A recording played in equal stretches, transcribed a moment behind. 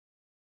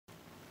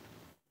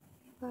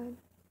bud.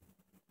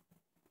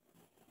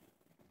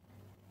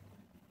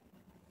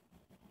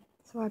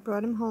 So I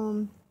brought him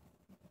home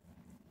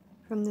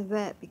from the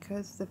vet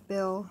because the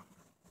bill,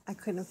 I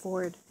couldn't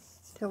afford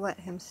to let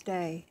him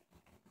stay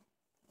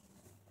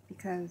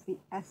because the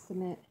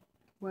estimate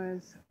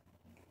was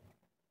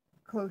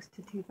close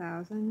to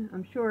 $2,000.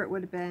 I'm sure it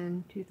would have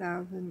been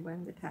 $2,000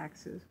 when the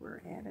taxes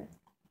were added.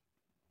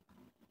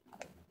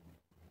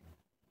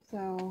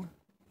 So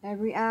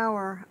every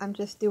hour I'm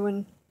just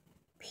doing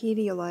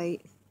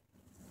Pedialyte.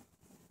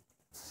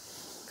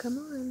 Come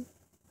on.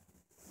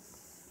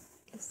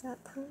 It's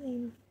that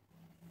time.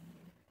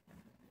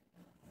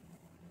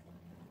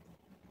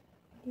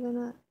 You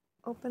gonna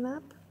open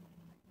up?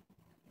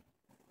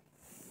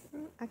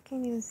 I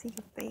can't even see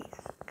your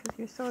face because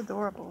you're so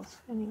adorable.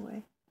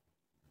 Anyway,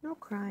 no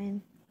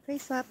crying.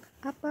 Face up,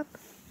 up, up,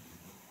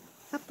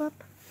 up,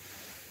 up.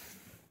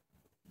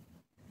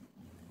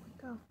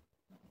 Go.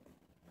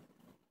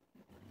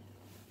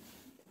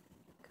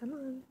 Come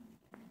on.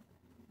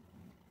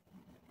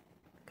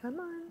 Come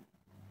on.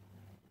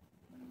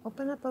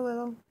 Open up a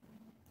little.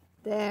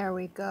 There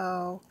we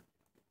go.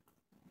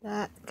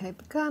 That,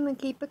 keep it coming,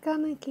 keep it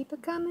coming, keep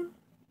it coming.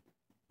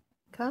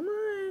 Come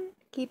on,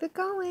 keep it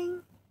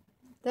going.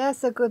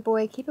 That's a good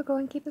boy. Keep it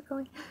going, keep it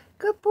going.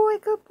 Good boy,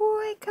 good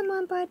boy. Come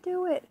on, bud,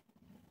 do it.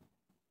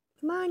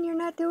 Come on, you're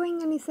not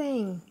doing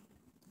anything.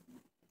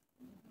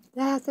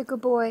 That's a good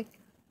boy.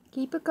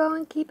 Keep it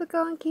going, keep it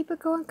going, keep it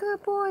going.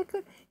 Good boy,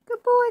 good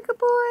boy, good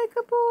boy,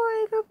 good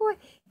boy, good boy.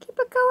 Keep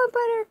it going,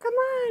 butter. Come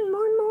on,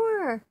 more and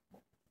more.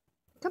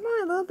 Come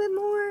on, a little bit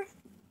more.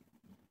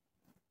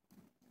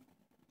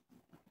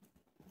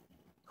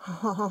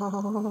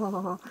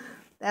 Oh,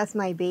 that's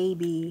my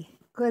baby.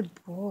 Good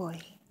boy.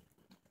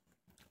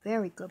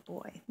 Very good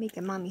boy.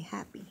 Making mommy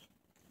happy.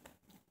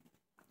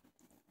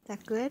 Is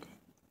that good?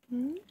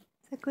 Is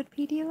that good,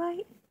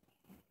 Pedialyte?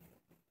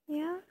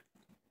 Yeah?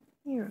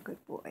 You're a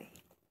good boy.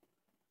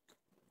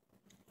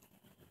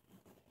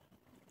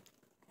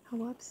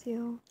 Helps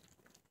you.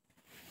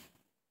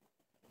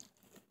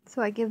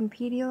 So I give him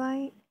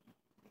Pedialyte,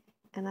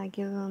 and I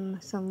give him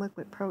some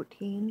liquid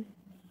protein.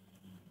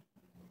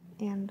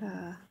 And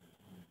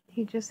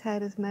he just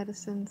had his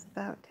medicines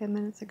about 10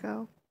 minutes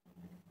ago.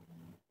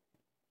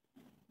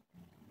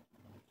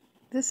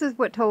 This is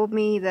what told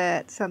me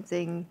that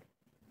something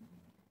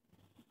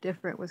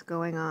different was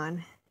going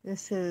on.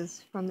 This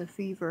is from the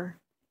fever.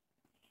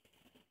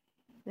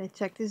 They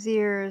checked his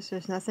ears.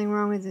 There's nothing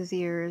wrong with his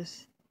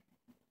ears,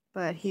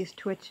 but he's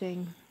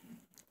twitching.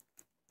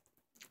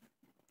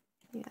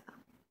 Yeah.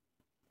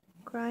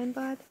 Crying,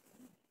 bud?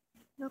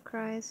 No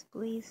cries,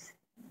 please.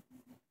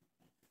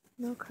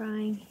 No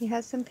crying. He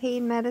has some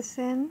pain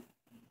medicine,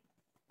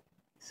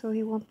 so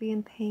he won't be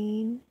in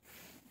pain.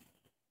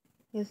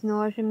 He has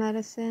nausea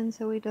medicine,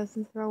 so he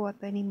doesn't throw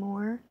up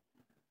anymore.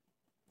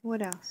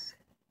 What else?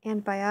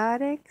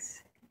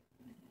 Antibiotics.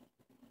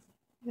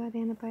 You got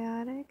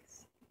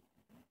antibiotics?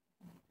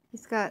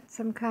 He's got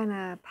some kind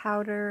of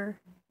powder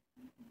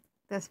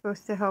that's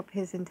supposed to help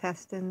his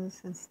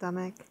intestines and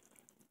stomach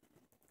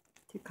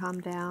to calm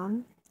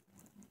down.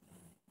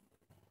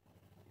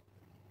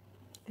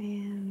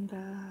 And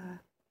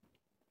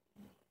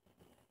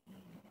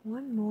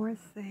one more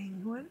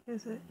thing. What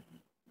is it?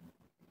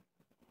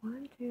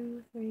 1,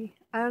 2, 3.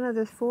 I don't know.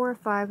 There's 4 or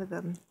 5 of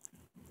them.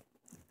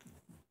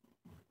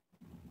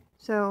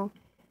 So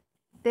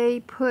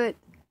they put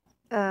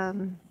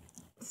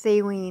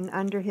saline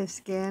under his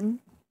skin.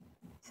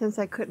 Since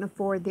I couldn't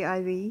afford the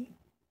IV,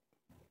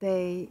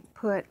 they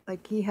put,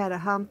 like, he had a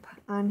hump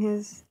on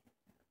his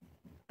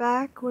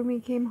back when we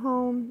came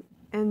home,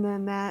 and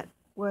then that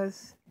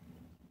was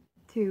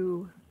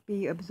to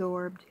be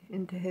absorbed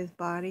into his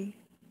body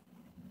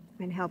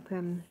and help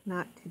him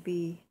not to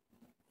be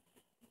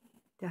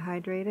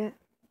dehydrated.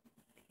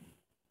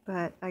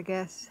 But I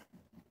guess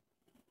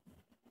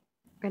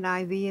an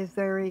IV is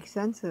very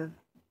expensive.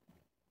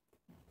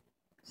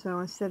 So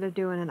instead of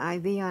doing an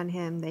IV on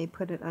him, they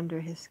put it under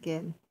his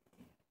skin.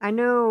 I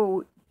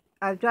know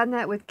I've done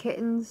that with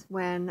kittens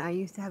when I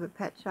used to have a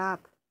pet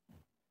shop.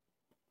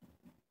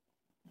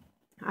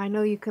 I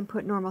know you can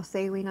put normal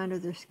saline under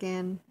their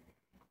skin,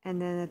 and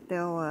then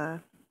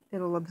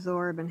it'll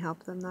absorb and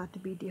help them not to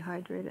be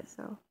dehydrated.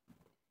 So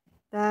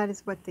that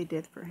is what they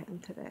did for him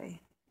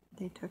today.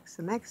 They took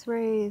some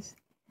x-rays,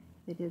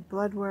 they did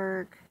blood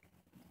work,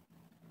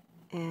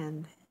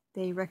 and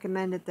they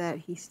recommended that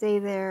he stay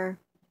there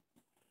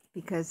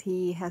because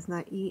he has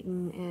not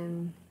eaten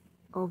in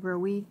over a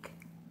week.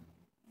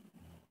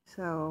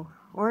 So,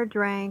 or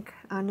drank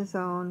on his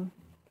own.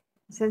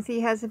 Since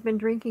he hasn't been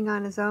drinking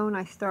on his own,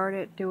 I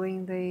started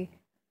doing the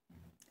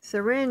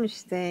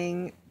syringe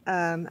thing.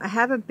 I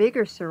have a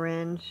bigger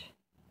syringe,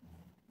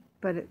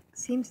 but it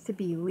seems to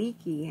be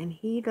leaky, and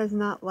he does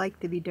not like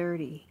to be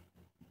dirty.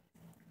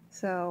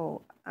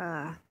 So,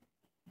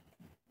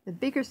 the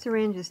bigger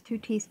syringe is 2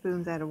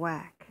 teaspoons out of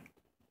whack.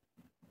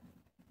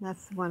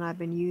 That's the one I've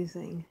been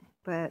using.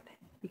 But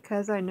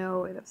because I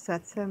know it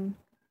upsets him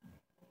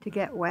to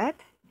get wet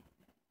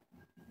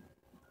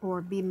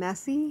or be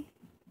messy,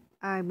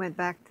 I went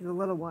back to the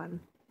little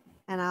one.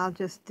 and I'll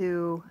just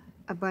do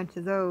a bunch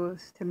of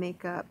those to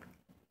make up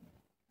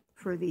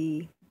for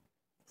the...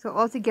 So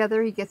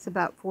altogether he gets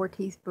about 4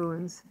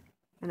 teaspoons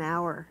an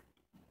hour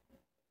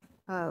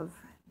of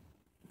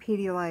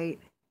Pedialyte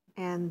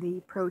and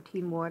the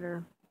protein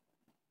water.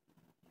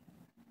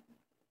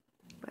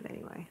 But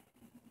anyway,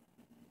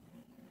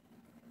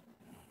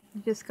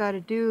 you just got to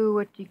do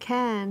what you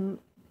can.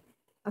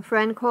 A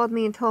friend called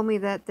me and told me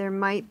that there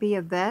might be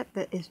a vet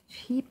that is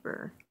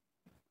cheaper,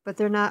 but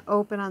they're not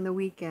open on the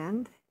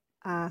weekend.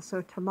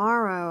 So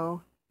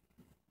tomorrow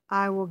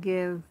I will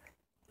give,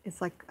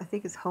 it's like, I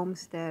think it's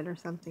Homestead or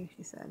something,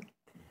 she said.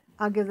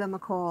 I'll give them a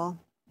call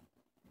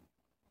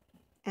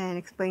and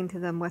explain to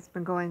them what's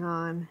been going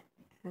on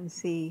and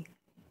see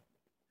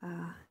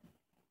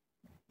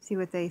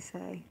what they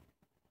say.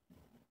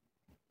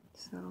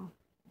 So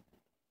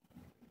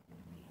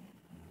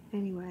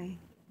anyway,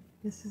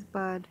 this is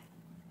Bud.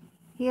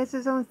 He has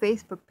his own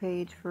Facebook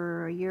page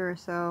for a year or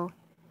so.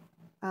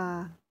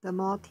 The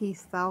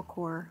Maltese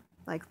Falcor,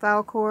 like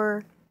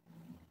Falcor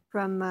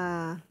from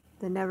the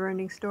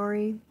Never-Ending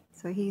Story.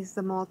 So he's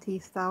the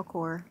Maltese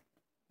Falcor.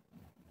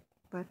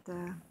 But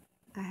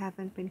I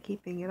haven't been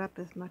keeping it up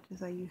as much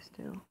as I used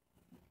to.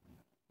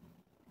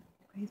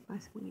 He's my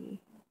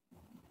sweetie.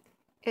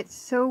 It's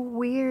so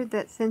weird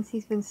that since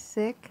he's been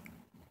sick,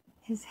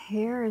 his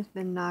hair has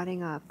been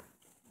knotting up.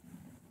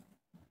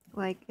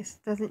 Like, it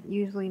doesn't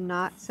usually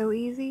knot so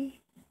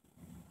easy.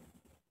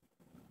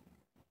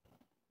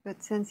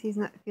 But since he's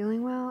not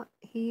feeling well,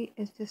 he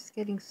is just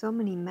getting so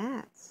many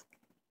mats.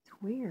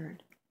 It's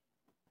weird.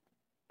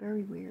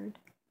 Very weird.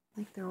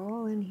 Like they're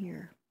all in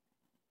here.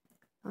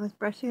 I was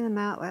brushing them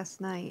out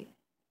last night.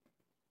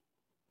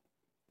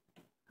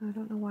 I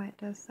don't know why it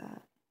does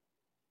that.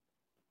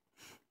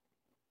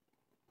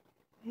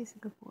 He's a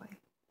good boy.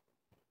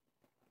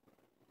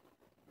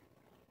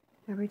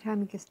 Every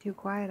time he gets too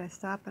quiet, I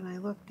stop and I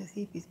look to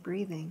see if he's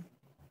breathing.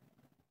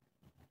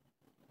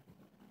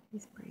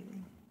 He's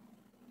breathing.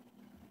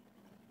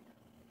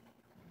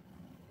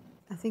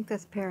 I think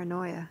that's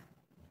paranoia.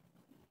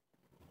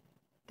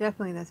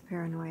 Definitely that's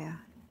paranoia.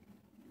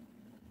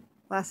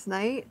 Last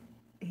night,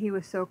 he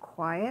was so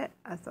quiet,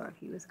 I thought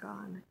he was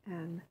gone,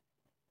 and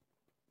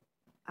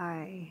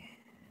I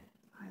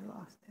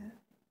lost it.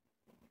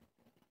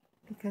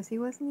 Because he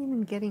wasn't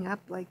even getting up.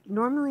 Like,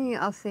 normally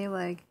I'll say,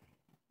 like,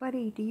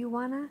 buddy, do you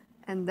wanna?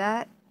 And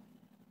that,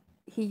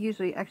 he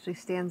usually actually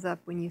stands up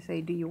when you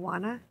say, do you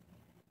wanna?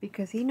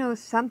 Because he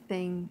knows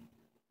something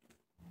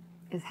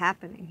is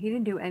happening. He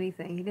didn't do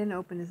anything. He didn't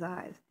open his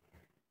eyes.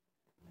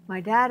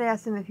 My dad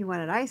asked him if he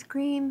wanted ice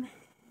cream,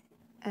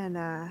 and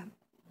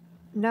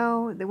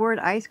no, the word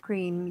ice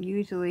cream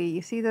usually,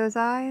 you see those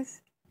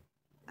eyes?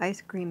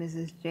 Ice cream is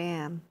his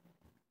jam.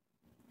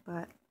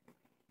 But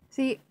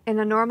see, in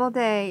a normal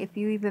day, if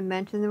you even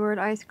mention the word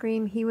ice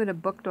cream, he would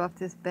have booked off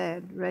this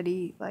bed,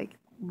 ready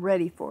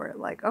for it.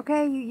 Like,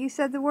 okay, you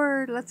said the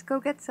word, let's go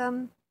get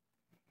some.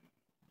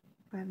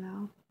 But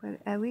no, but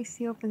at least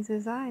he opens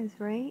his eyes,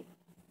 right?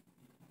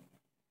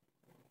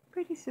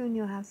 Pretty soon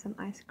you'll have some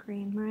ice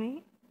cream,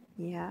 right?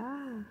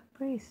 Yeah,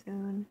 pretty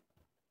soon.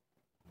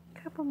 A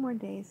couple more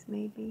days,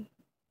 maybe.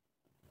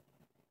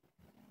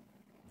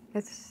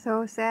 It's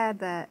so sad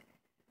that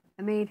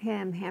I made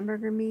him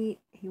hamburger meat.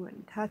 He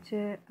wouldn't touch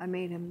it. I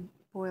made him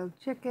boiled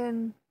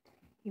chicken.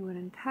 He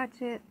wouldn't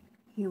touch it.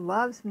 He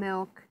loves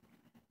milk.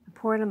 I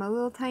poured him a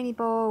little tiny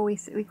bowl. We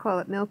call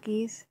it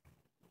Milkies.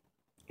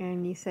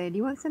 And you say, do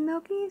you want some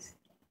Milkies?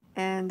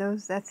 And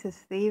that's his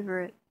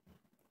favorite.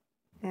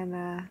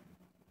 And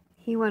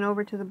he went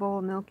over to the bowl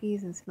of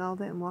Milkies and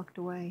smelled it and walked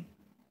away.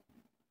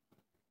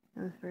 It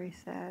was very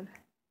sad.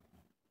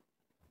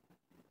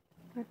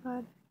 Right,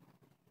 bud?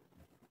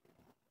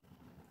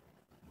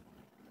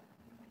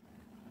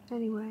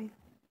 Anyway,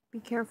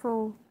 be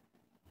careful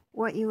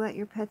what you let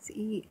your pets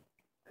eat,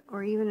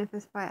 or even if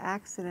it's by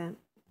accident.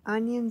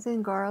 Onions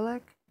and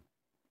garlic,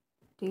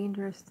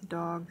 dangerous to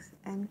dogs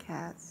and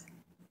cats.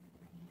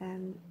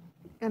 And,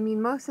 I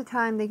mean, most of the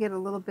time they get a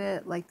little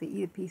bit, like they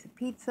eat a piece of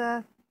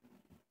pizza.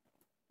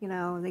 You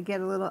know, they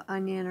get a little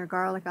onion or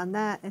garlic on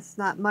that. It's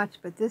not much,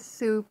 but this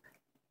soup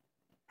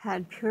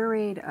had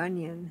pureed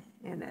onion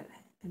in it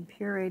and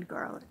pureed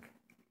garlic.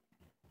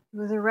 It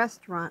was a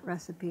restaurant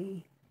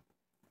recipe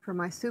for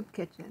my soup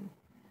kitchen.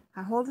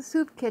 I hold a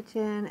soup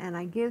kitchen and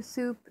I give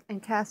soup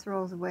and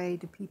casseroles away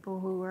to people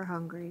who are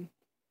hungry.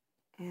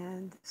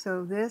 And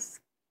so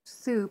this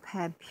soup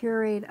had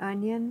pureed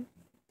onion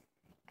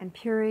and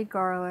pureed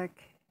garlic.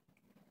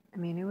 I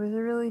mean, it was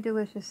a really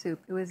delicious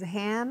soup. It was a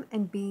ham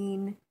and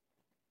bean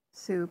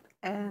soup,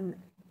 and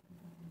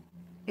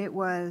it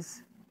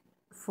was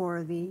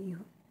for the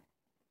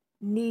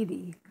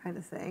needy kind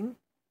of thing.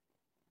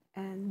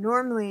 And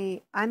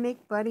normally I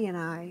make Buddy and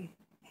I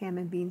ham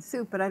and bean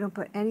soup, but I don't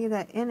put any of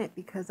that in it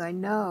because I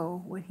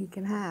know what he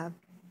can have.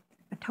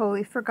 I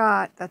totally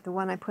forgot that the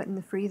one I put in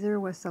the freezer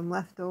was some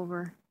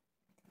leftover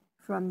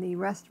from the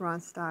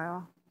restaurant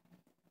style.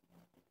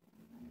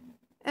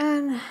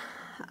 And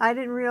I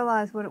didn't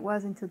realize what it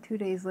was until 2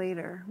 days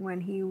later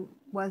when he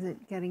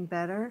wasn't getting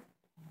better.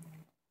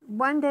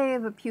 one day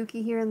of a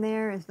pukey here and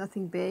there is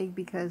nothing big,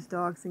 because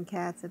dogs and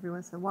cats, every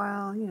once in a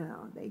while, you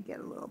know, they get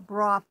a little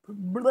brop,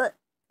 bleh,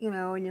 you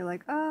know, and you're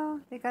like, oh,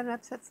 they got an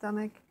upset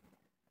stomach.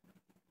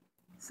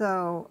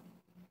 So,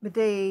 but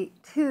day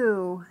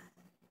 2,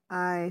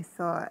 I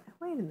thought,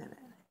 wait a minute,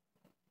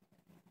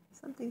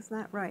 something's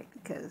not right,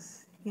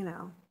 because, you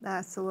know,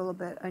 that's a little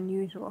bit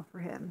unusual for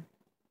him.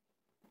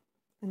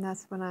 And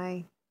that's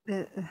when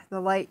the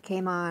light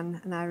came on,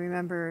 and I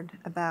remembered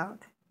about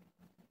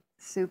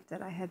soup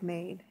that I had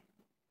made.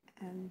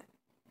 And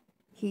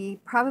he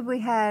probably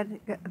had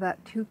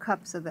about 2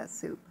 cups of that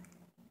soup.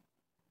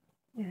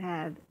 It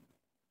had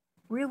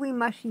really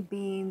mushy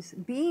beans.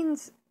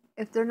 Beans,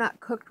 if they're not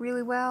cooked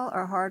really well,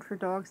 are hard for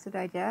dogs to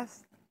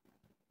digest.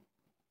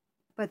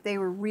 But they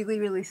were really,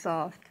 really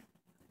soft.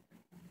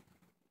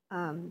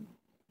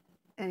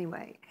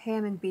 Anyway,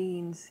 ham and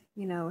beans,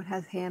 you know, it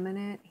has ham in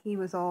it. He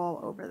was all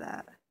over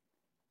that.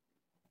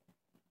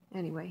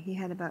 Anyway, he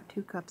had about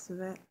 2 cups of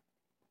it.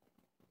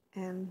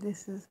 And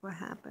this is what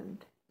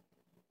happened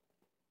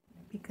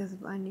because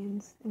of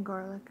onions and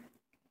garlic.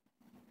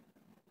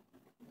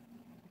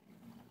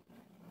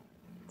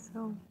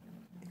 So,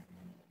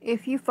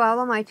 if you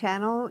follow my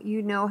channel,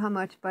 you know how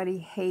much Buddy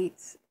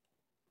hates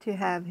to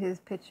have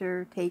his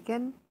picture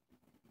taken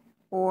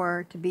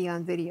or to be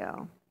on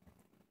video.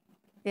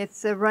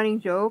 It's a running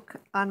joke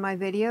on my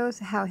videos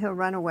how he'll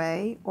run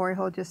away, or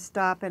he'll just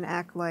stop and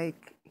act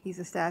like he's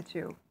a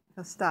statue.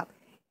 He'll stop.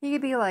 He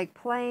could be like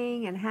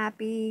playing and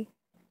happy.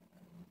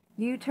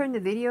 You turn the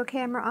video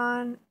camera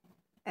on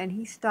and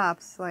he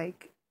stops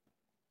like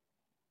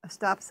a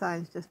stop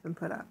sign's just been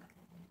put up.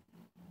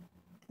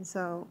 And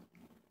so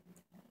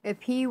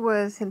if he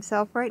was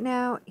himself right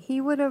now,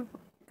 he would have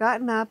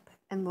gotten up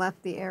and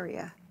left the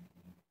area.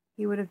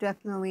 He would have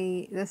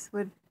definitely,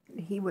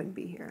 he wouldn't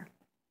be here.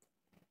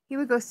 He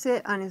would go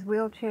sit on his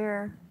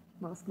wheelchair,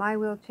 well, it's my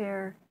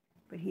wheelchair,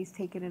 but he's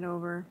taken it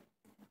over.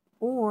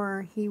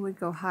 Or he would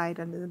go hide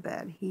under the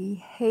bed. He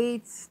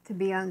hates to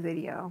be on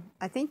video.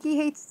 I think he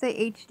hates the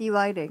HD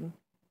lighting.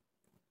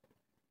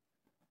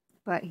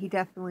 But he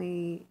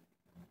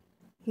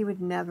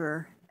would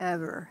never,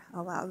 ever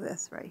allow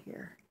this right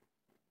here.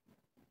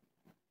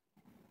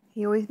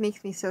 He always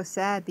makes me so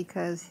sad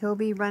because he'll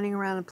be running around a